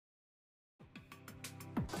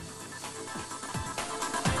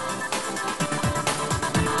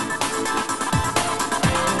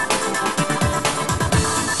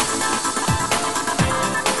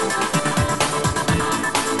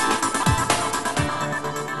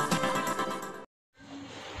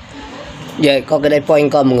vậy có cái đây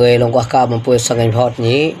point có một người lòng qua cao một buổi sáng ngày hot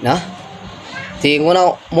nhí đó thì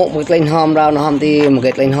nó một lên hom ra nó hom thì một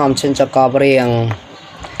cái lên hom trên cho co riêng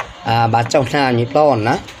bà trong nam như con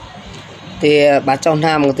đó thì bà trong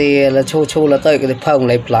nam thì là chu là tới cái phong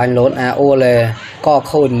lấy lại lớn ô là co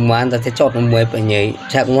khôn mà anh ta sẽ chọn 10 phải nhỉ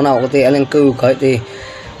chắc muốn nào thì anh cư cái thì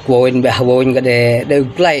vội cái để đều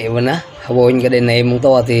play mà nó vội cái để này muốn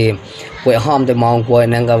to thì buổi hôm thì mong buổi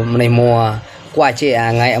năng cái này mùa qua chị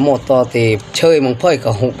ngày một to thì chơi mong phơi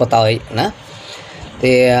cả hụt vào tới đó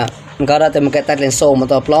thì có đó thì một cái tay lên xô mà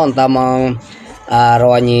to plon ta mong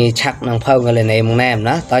rồi nhỉ chắc năng phơi cái này mong nam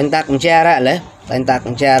đó tới anh ta cũng cha ra lấy anh ta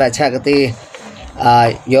cũng cha ra chắc cái thì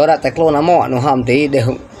giờ đã tay clone nó mỏ nó hòm tí để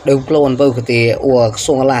đều clone bơ thì ua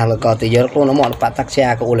xuống là có thì giờ clone nó mỏ bắt tắc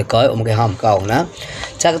cha có ule cởi một cái hòm cầu đó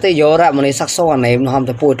chắc cái giờ ra một cái sắc son này nó hòm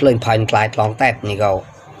thì puột lên phanh lại lóng tẹt như cầu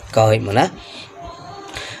cởi mà đó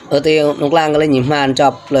ở thì nó lang cái lên nhìn màn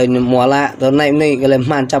chọc lên mùa lạ từ này này cái lên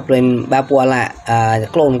màn chọc lên ba bùa lạ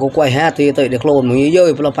clone có quay ha thì tới để clone một như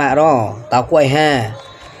dơi là pha đó tao quay ha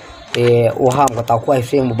thì ua hòm của tao quay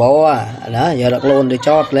phiên một bó đó giờ đã clone để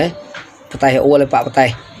chót lấy tay ua lên bạ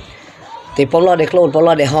tay thì phong lo để clone phong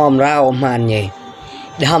lo để hòm rau màn nhỉ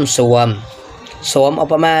để hòm xuồng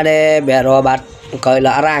ở ma để bè rồi bát coi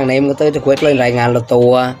là rang này em tới quyết lên rải ngàn là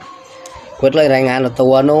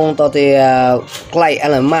tua nung to thì lại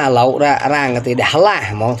anh là ma lẩu ra rang thì để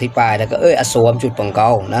hả mong thì bài là cái ơi xuồng chút bằng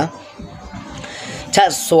cầu đó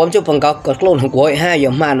chắc xuồng chút bằng cầu cái clone của hai giờ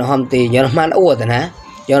màn hòm thì giờ màn ua thì hả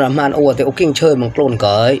giờ màn ua thì ok chơi bằng clone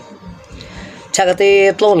cởi chắc cái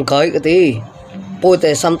tí clone cởi cái tí bôi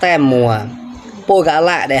tới xăm tem mùa bôi cả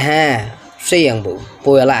lạ để ha xiềng bự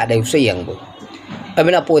bôi lạ đều xiềng bự ở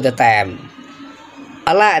bên nào bôi tới tèm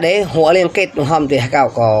lạ đấy họ liên kết nó hầm thì cào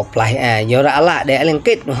có phải nhớ ra lạ để liên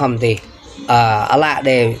kết nó hầm thì lạ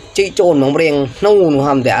để chỉ trôn nó riêng nâu nó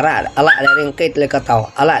hầm để lạ để liên kết lên cái tàu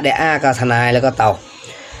lạ để cả thằng này là cái tàu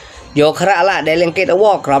vô khá lạ để liên kết ở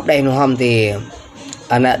walk club đây nó hầm thì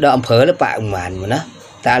anh đợi phở là bạn mà nó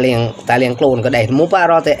ta liền clone cái đây muốn ba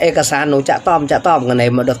rồi thì ê san nó chả tom cái này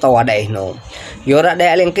mà được to đây nó vô ra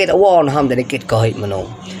đây liên kết ở wall nó hầm để kết cởi mà nó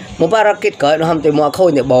muốn ba rồi kết cởi nó hầm thì mua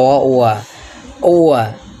khôi để bò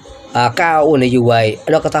cao này dù vậy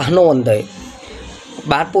đó có ta nôn tới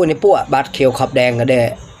bát pui này pua bát khiêu khập đèn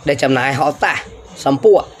cái để chấm nái họ ta sắm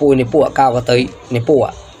pui này pua cao có tới này pua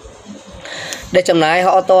để chấm nái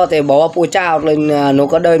họ to thì bỏ pui trao lên nó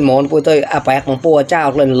có đơn món pui tới bẹt bằng pua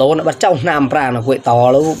trao lên lố nó bắt trong nam ra là quậy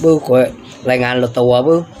to nó bư của lại ngàn là tàu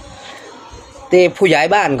bư thì pui giải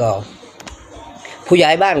ban có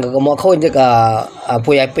một khôi như cả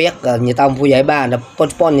pui giải pek như tao pui giải ban là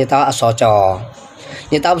pon như tao sò trò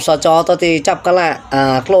như tao sò trò tao thì chấp cái là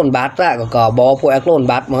clone bát ra có bỏ pui clone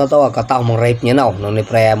bát mà tao có tao một rệp như nào nó này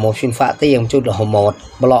pre một phiên phá tiền chút là một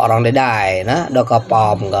lọ rằng để đài đó đó có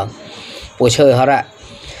pom có pui chơi họ ra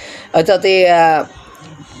ở tao thì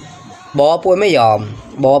bỏ pui mới dòm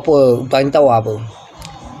bỏ pui toàn tao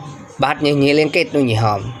bát như liên kết nó nhỉ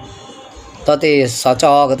hòm tao thì sò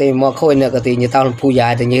trò cái thì mà khôi nữa cái thì như tao pui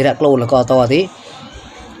dài thì như đã clone là có to tí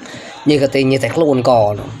như cái thì như tại clone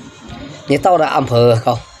cò như tao đã âm phở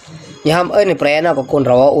không như ham ơi này pre nó có con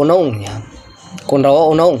rò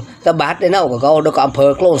ô nông ta bát đến đâu có câu được âm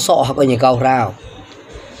phở clone sọ hoặc là như câu rào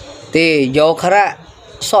thì vô khá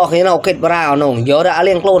sọ khi nào kết vào nông vô đã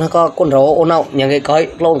liên clone có con rò ô nông nhà cái coi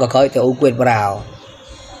clone có coi thì ô quyết vào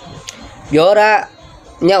vô đã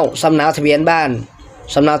nhau xăm nào thì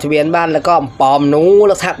biến ban là có bòm nú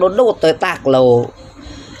là thạc đốt tới tạc lầu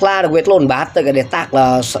la được quyết lôn bát tới cái để tạc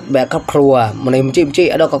là bé khắp khua mà này chim chị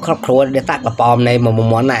ở đâu có khắp khua để tạc là bòm này mà một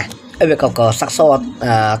món này ấy việc có sắc so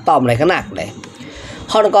tòm này cái nạc này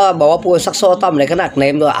họ có bảo pui sắc so tòm này cái nạc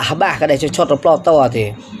ném rồi ba cái này cho nó plot to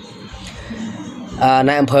thì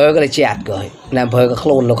nam phơi cái chẹt rồi nam phơi cái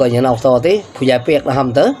clone nó có như nào to tí phụ giải việc là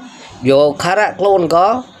hầm tới vô khá là clone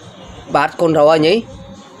có bát con rồi nhỉ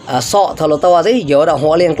sọ thở to thế giờ đã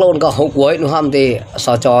hóa liên clone có hộp cuối nó hầm thì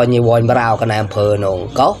sọ cho nhiều vòi vào cái này phơi nó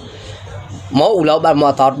có mẫu lâu bạn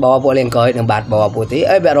mà tọt bò bộ liên cởi đừng bạt bò bộ tí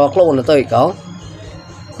ấy bé rồi clone là tôi có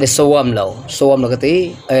để xuôm là cái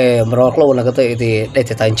tí mà rồi clone là cái tí thì để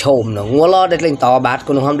thể thành chôm nó ngó lo để lên to bát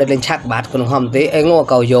của nó hầm để lên chắc bát của nó hầm tí ấy ngó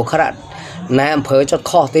cầu vô khát nam phơi cho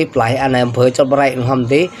kho tí lại anh em phơi cho bậy nó hầm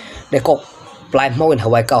tí để cột lại môi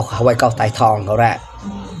hawai cầu tài thòngเขาra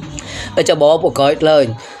để cho bố bộ cởi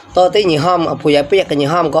lên tôi tí nhỉ hom phụ giải biết cái nhỉ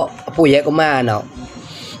hom có phụ giải của ma nào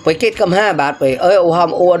với kết cầm 5 bát với ơi ô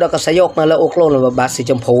hom ô đó có sử dụng mà là ô clone là bát xì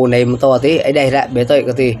chấm phù này mà to tí ở đây lại bé tôi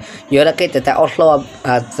cái thì giờ đã kết tại outlaw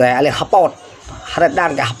sẽ là hapot hạt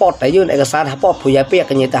đan cả hapot đấy chứ này cái san hapot phụ giải biết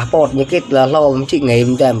cái nhỉ hapot như kết là lo chị nghề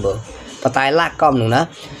mình tem bữa và tài lạc com nữa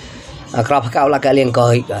crop cao là cái liền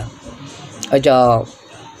cởi cả ở cho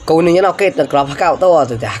cô này nó kết là crop cao to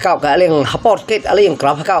thì cao cái liền hấp bọt kết liền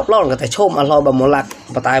crop cao lon cái chôm ăn lo bằng một lạc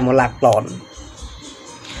và tai một lạc lon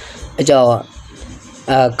ở cho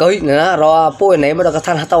cởi nữa rồi pui này mới được cái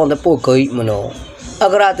than tao nó pui cởi mà nó ở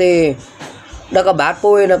cái ra thì đó có bát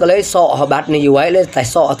pui nó có lấy sọ họ bát này như vậy lấy tại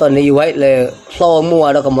sọ toàn này như vậy là lo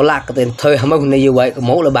mua đó có một lạc cái tiền thời không có này như vậy có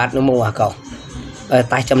mẫu là bát nó mua cậu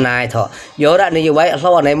tay châm này thôi nhớ ra này như vậy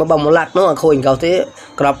lo này mà bằng một lạc nó khôi cậu thế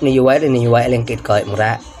crop này như vậy liền kết cởi một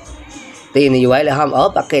ra thì này như vậy là ham ở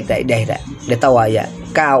bát kết đây để tao vậy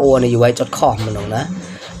cao ô này như vậy chốt khom mà nó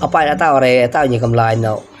ở phải là tao như cầm lại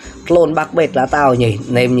nào clone bác bệt là tao nhỉ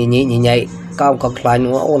nem nhỉ con còn lại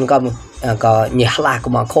nữa ôn con có nhỉ là của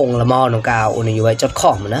mà không là mò nó cao ôn như vậy chốt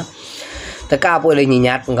khom nữaแต่ก้าวไปเลย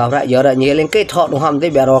nhạtของเขาได้เยอะเลยnhớ lên kết họ nó ham tới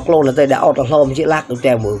bè rọc lôn là tới đã ở trong lom chỉ lắc được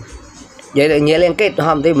treo mù vậy là nhớ lên kết nó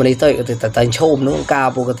ham tới mà đi tới thì tới chôm nó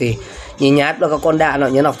cao bộ cái thì nhạtแล้วก็con đạn nó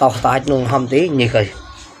nhớ nọc tàu tái nó ham tới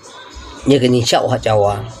như cái nhìn sậu hả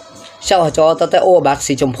cho tới ô bát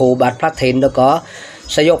xì chôm phù bát phát thìn nó có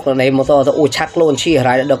sử dụng là này một to ô chắc luôn chi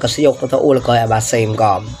hay đó có sử dụng nó ô là coi bát xem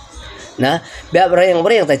gom nè bé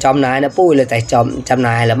riêng tại chom này nó pui là tại chom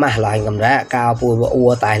này là mà loài cầm ra cao pui bộ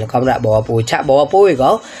ua tài là không đã bỏ pui chạ bỏ pui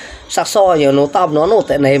có sắc so nhiều nó tôm nó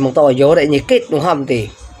tại này một to vô để nhị kết đúng không thì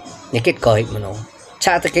nhị kết cởi mà nó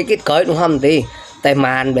chạ thì cái kết cởi đúng không thì tại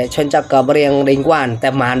màn về chân chắc có riêng đình quan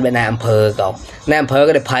tại màn về nam phờ cậu nam phờ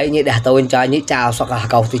cái để thấy như đã tôi cho như chào so cả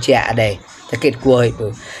cậu thì trẻ đây cái kết quay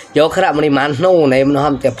vô khá là mình màn nô này nó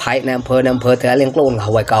ham thì phải nam phờ thì liên clone cả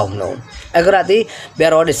vài cầu nó cái đó thì bây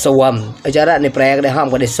giờ để xuồng ở chỗ đó này pre để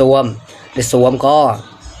ham có để xuồng có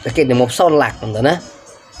cái kết để một son lạc nữa nè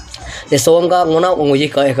để xuồng có nó ngồi gì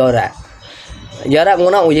cởi cơ ra giờ đó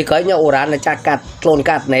nó ngồi gì cởi nhau ran là chặt cắt clone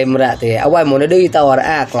cắt này mà thì ở ngoài một nó đi tàu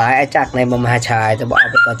là lại chặt này mà chài thì bỏ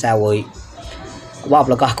có chào rồi bỏ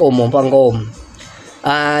là có cồm một con cồm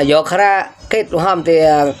giờ khá kết ham thì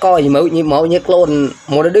coi như mẫu như clone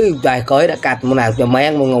một nó đi vài cởi đã cắt một nào cho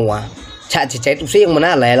mấy một ngầu chặt chỉ chết riêng mà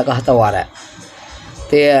nó lại là có tàu rồi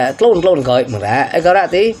thì clone cởi mà ra cái đó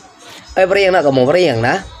thì riêng là có một riêng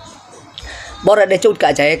đó bỏ ra để chút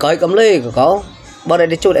cả chạy cởi cấm lê của có bỏ ra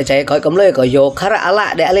để chút để chạy cởi cấm lê của vô khá là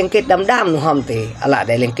lạ để lên kết đam đúng không thì lạ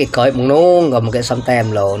để lên kết cởi một nung còn một cái xăm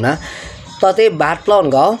tem lồ nó to thì bát clone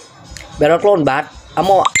có bây giờ clone bát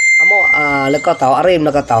amo là có tàu arim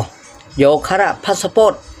là có tàu vô khá là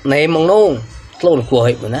passport này một nung clone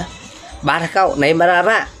của mà nó bát cậu này mà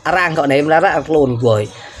ra rang cậu này mà ra clone của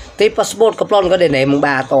thì passport có clone có để này mùng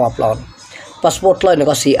ba to clone passport lên nó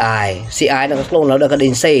có CI nó có clone nó được cái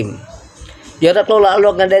đinh xem giờ đó clone là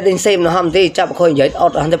luôn cái đinh xem nó ham thì chậm khơi giấy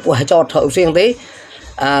ọt hắn cho cho thợ riêng tí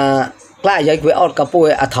lại giấy với ọt cả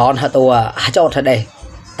pui thon hạt tua cho thật đây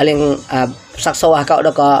liền sắc sâu cậu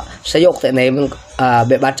đó có sử dụng tại này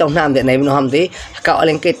bị bắt trong nam tại này nó ham tí cậu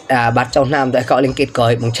liên kết bắt trong nam tại cậu liên kết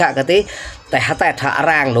cởi bằng chạ cái tí tại hạt thả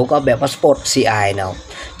rang nó có bé passport CI nào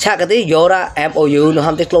chạ cái tí vô ra MOU nó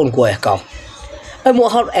ham tí clone của cậu mua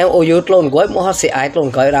hot MOU clone của mua hot CI clone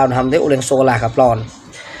cởi ra nó ham tí ulen số là cặp lon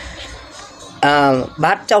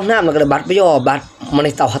bắt trong nam là cái bắt bây giờ bắt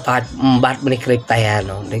mình tàu hạt bắt mình clip tay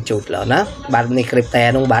nó để chụp là nó bắt mình clip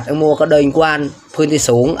tay nó bắt mua có đơn quan phương thì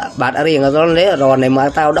xuống bắt ở riêng nó lấy rồi này mà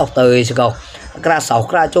tao đọc từ chứ cậu ra sáu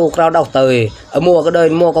ra châu ra đọc từ ở mua cái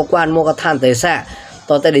đơn mua có quan mua có than tới xa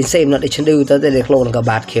tôi tới đến xem nó để chân đưa tới để clone cả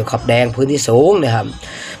bát kiểu khập đen phương thì xuống này hầm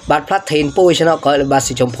bát platin pui cho nó gọi là bát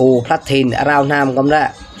xì chồng phù platin rau nam cầm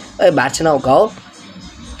ra ơi bát cho nó có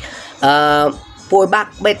pui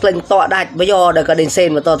bác bét lên tọa đạch bây giờ để có đến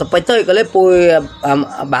xem mà tọa phải tới cái lấy pui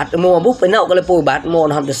bát mua bút với nậu cái lấy pui bát mua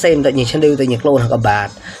nó không được xem tại nhìn chân đưa tại nhiệt lôn các bát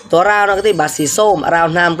tọa rau nó cái tí bát xì xôm rau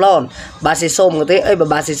nam lon bát xì xôm cái tí ấy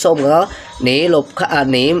bát xì xôm có ní lục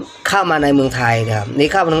níข้ามาในเมืองไทยนะครับní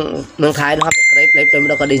ข้ามาเมืองไทยนะครับเครปเล็บเลย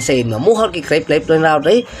เราก็เดินเซมเนาะมุ้งเขากี่เครปเล็บเลยเรา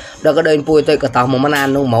ดิเราก็เดินปุยตัวกระต่ายมานาน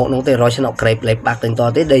น้องหมอน้องเตะรอยชนะเครปเล็บบักถึงตอน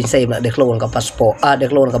ที่เดินเซมเด็กโลนกับพาสปอร์ตเด็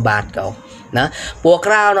กโลนกับบาทเก่านะพวก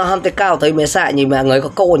เราเนาะทำแต่ก้าวtớiเมษายนmà người có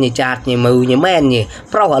cô như chạt như mưu như men như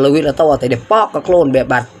เพราะว่าเราวิลาตัวแต่เด็กปอกก็โคลนแบบ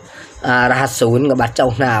บัตรรหัสศูนย์กับบัตรเจ้า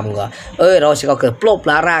หน้าก็เราจะก็เกิดปลบ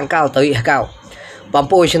ละร่างก้าวtớiก้าวบาง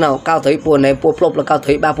ปุยชนะก้าวtớiปุยในปุยปลบแล้วก้าว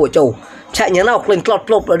tới baปุยจูchạy nhớ nào lên clot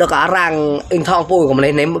plop rồi được cả rang in thong pui của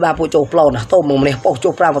mình ném ba pui chụp plon tôm mình bọc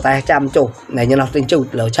chụp ra một tay trăm chụp này nhớ nào trên chụp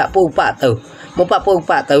lỡ chạm pui bạ tử một bạ pui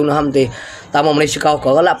bạ tử nó hâm thì ta mong mình sẽ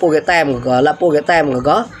có là pui cái tem có là pui cái tem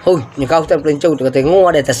có hui những câu tem trên chụp thì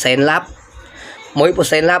ngô để ta xén lắp mỗi bộ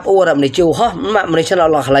xén lắp u làm để chịu hết mà mình sẽ là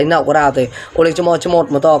lấy nào có đào thì u lên cho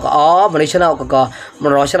một mà to có mình sẽ nào có mà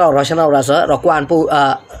rồi sẽ nào ra sợ rồi quan pui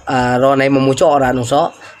rồi này mà muốn cho ra nông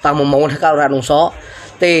số ta mong muốn cao ra nông số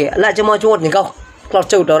thì lại cho mọi chuột những câu lọt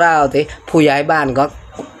chụt đó ra thì phùi giải bàn có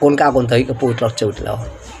con cao con thấy cái phùi lọt chụt đó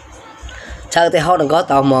sao thì họ đừng có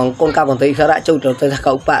tàu mong con cao con thấyเขาđã chụt rồi tới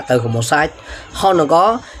cậu bạn từ một sai họ đừng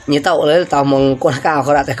có như tàu lấy tàu mong con caoเข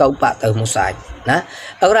าđã tới cậu bạn từ một sai đó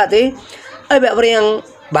ở đó thì ấy bé riêng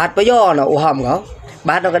bát bây giờ nó hòm có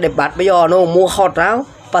bát nó cái đẹp bát bây giờ nó mua hot ráo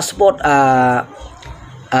passport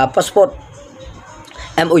passport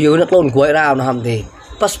MOU nó luôn cuối rào nó hòm thì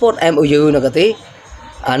passport MOU nó cái tí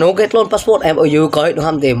nó kết luôn passport MOU có nó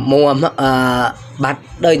hòm thì mua bát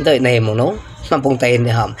đây tới này một nó mắm bông tên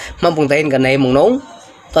thì hòm mắm bông tên cái này một nó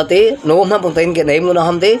to tí nó mắm bông tên cái này nó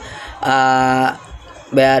hòm tí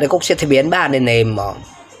bé để cúc sẽ thì biến ba này nêm mà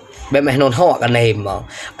bé mẹ nôn họ cái nêm mà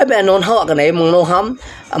ấy bé nôn họ cái nêm mà nó hóm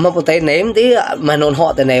mà bông tên nêm tí mẹ nôn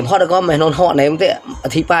họ cái nêm họ đã có mẹ nôn họ nêm tí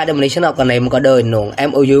thì ba đêm này sẽ nào cái nêm có đời nồng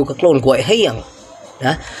MOU các luôn quậy hiền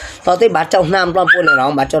đó tao thấy bát trong nam trong này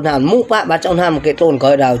nó bát trong nam múc bát trong nam cái lồn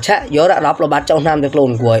coi đào chả gió đã đọc là bát trong nam cái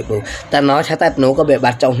lồn quậy bự ta nói sẽ tay nó có bị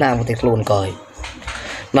bát trong nam cái lồn coi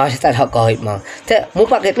nói sẽ tay họ coi mà thế múc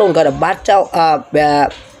bát cái lồn coi là bát trong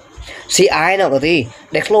si ai nào cái gì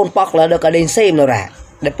để lồn bóc là được cái đinh xem nó ra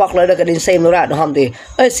để bóc là được cái đinh xem nó ra đúng không thì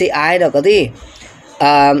ấy si ai nào cái gì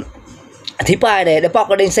thì bài để bóc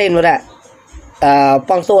cái đinh xem nó ra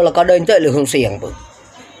bằng tôi là có đơn chơi là hưởng xiềng bự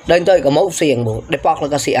đơn tới có mẫu xiềng bộ để bóc là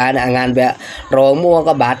cái sĩ ai là ngàn bẹ rồi mua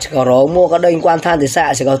cái bát rồi mua cái đơn quan than thì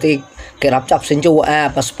xã sẽ có thì cáiรับchọc xin chua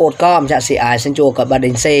passport com chả sĩ ai xin chua có bà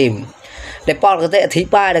đình xem để bóc cái thế thì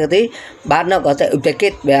ba là cái tí bát nó có thể ưu tế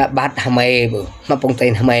kết bẹ bát hàm mê bộ mà bông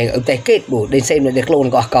tên hàm mê ưu tế kết bộ đình xem là được luôn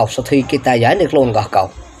gõ cầu sau khi kita giải được luôn gõ cầu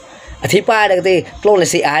thì ba là cái tí luôn là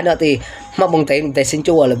sĩ ai đó thì mà bông tên để xin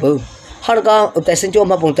chua là bự họ có ưu tế xin chua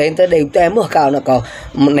mà bông tên tới đều tế mua cao nó có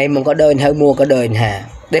này mình có đơn hay mua có đơn hà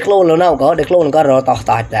để luôn nó nào có để luôn có rồi tỏ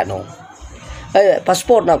tạt đã nó ấy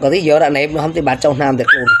passport nào có tí giờ đã ném nó không thì bát trong nam để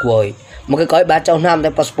luôn quầy một cái gói bát trong nam để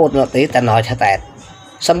passport nó tí ta nói cho tẹt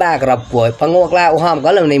sắm ba cái rập quầy bằng ngược lại hôm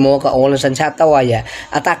có lần này mua có ôn là sân sát to vậy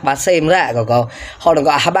attack bát xem ra có họ đừng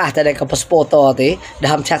có ba tại đây có passport to tí để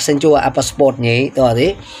ham chắc xin chua passport nhỉ to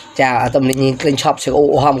tí chào tầm nhìn clean shop sẽ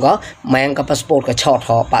hôm có mang cái passport cái chọt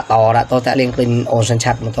họ bát to đã tôi tại liên clean ôn sân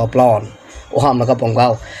sát một to plon hôm mà có bông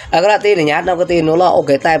câu cái là tí này nhát nó có tí nó là ok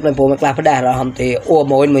tay lên bộ mặc làm đà rồi hôm thì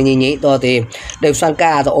mồi mình nhí to thì đều sang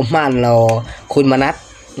ca rồi ôm man là khuôn manat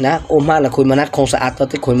nè ôm man là khuôn manat không sạch to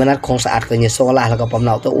tí khuôn manat không sạch cái nhiệt số là có bấm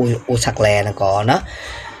nào tôi sạc lè là có nó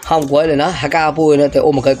không quấyเลยnó hạ cao vui nó thì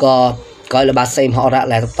ôm một cái coi là bát xem họ ra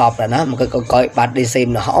là top là nó một cái coi bát đi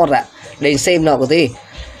xem nó họ ra đi xem nó có tí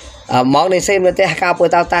món đi xem nó thì hạ cao vui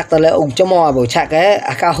tao tác tao lấy ủng cho mò buổi chạy cái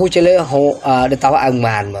hạ cao hui chơi lấy hồ để tao ăn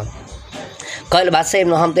màn mà coi là bát xem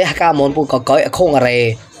nó không thấy cao món bù có coi không ở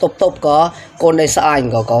đây top có con đây sao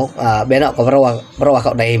anh có bên nọ có rau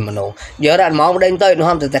cậu đây mà nó giờ đàn món đây tới nó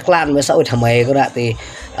không thể tách lan với sao thằng mày có đã thì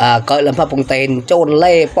coi là pháp bông tên trôn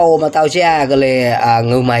lê po mà tao cha cái lê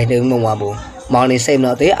người mày đừng mà bù món này xem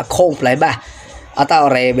nó thấy không phải ba tao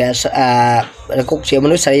đây bé cục chiếu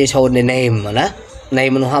nó sẽ chôn để nêm mà đó này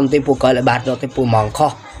mình không thấy bù coi là bát nó thấy bù món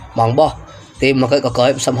kho món bo thì mà cái có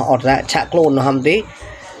coi xong họ ra chạc luôn nó không tí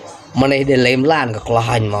mà này để lấy lan cái lo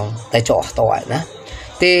hành mà tay trọ tỏi nữa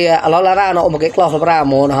thì nó là ra nó một cái lo ra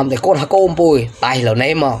mà nó làm để con hako bùi tay là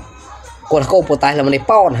này mà con hako bùi tay là mình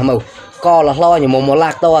pon hả mày co là lo như một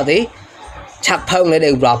lạc to tí chặt phông này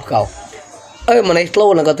đều drop cầu ơi mà này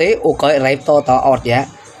luôn là có tí ô cái rệp to ọt vậy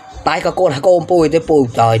tay có con hako bùi tới bùi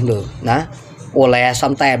trời nữa đó ô lè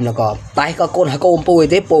xăm tem nó còn tay có con hako bùi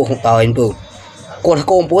tới bùi không trời bùi con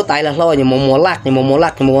công bố tay là lo như một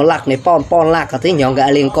lạc này pon lạc cái nhóm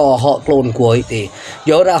cái liên co họ clone cuối thì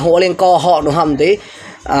giờ ra họ liên co họ nó hầm tí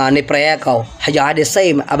này pre cầu hay giờ để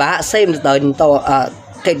xem bá xem tới to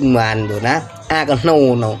kinh màn rồi nè còn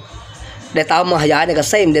nó để tao mà giờ này cái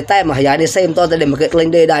xem để tay mà giờ để xem to để mà cái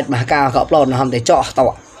lên đây đại mà cao họ plon nó hầm để cho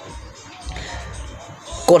tao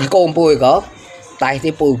con công bùi có tay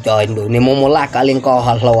thì bùi trời rồi này một lạc cái liên co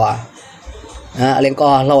họ lo lên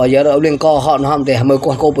co lo giờ đâu lên co họ nó không thể mới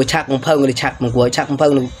qua cô buổi chắc một phơi người chắc một buổi chắc một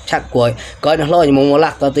phơi chắc cuối coi nó lo như một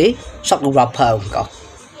lạc to tí sắp được gặp phơi cậu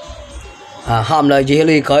hôm nay chỉ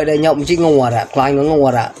li coi đây nhộng chỉ ngô à klein nó ngô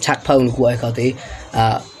à chắc phơi cuối cậu tí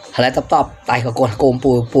lại tập tay của con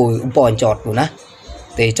bùi bòn chọt rồi nè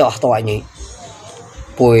thì cho tỏi nhỉ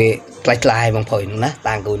bùi lại bằng phơi nữa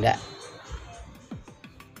tàng cùn đấy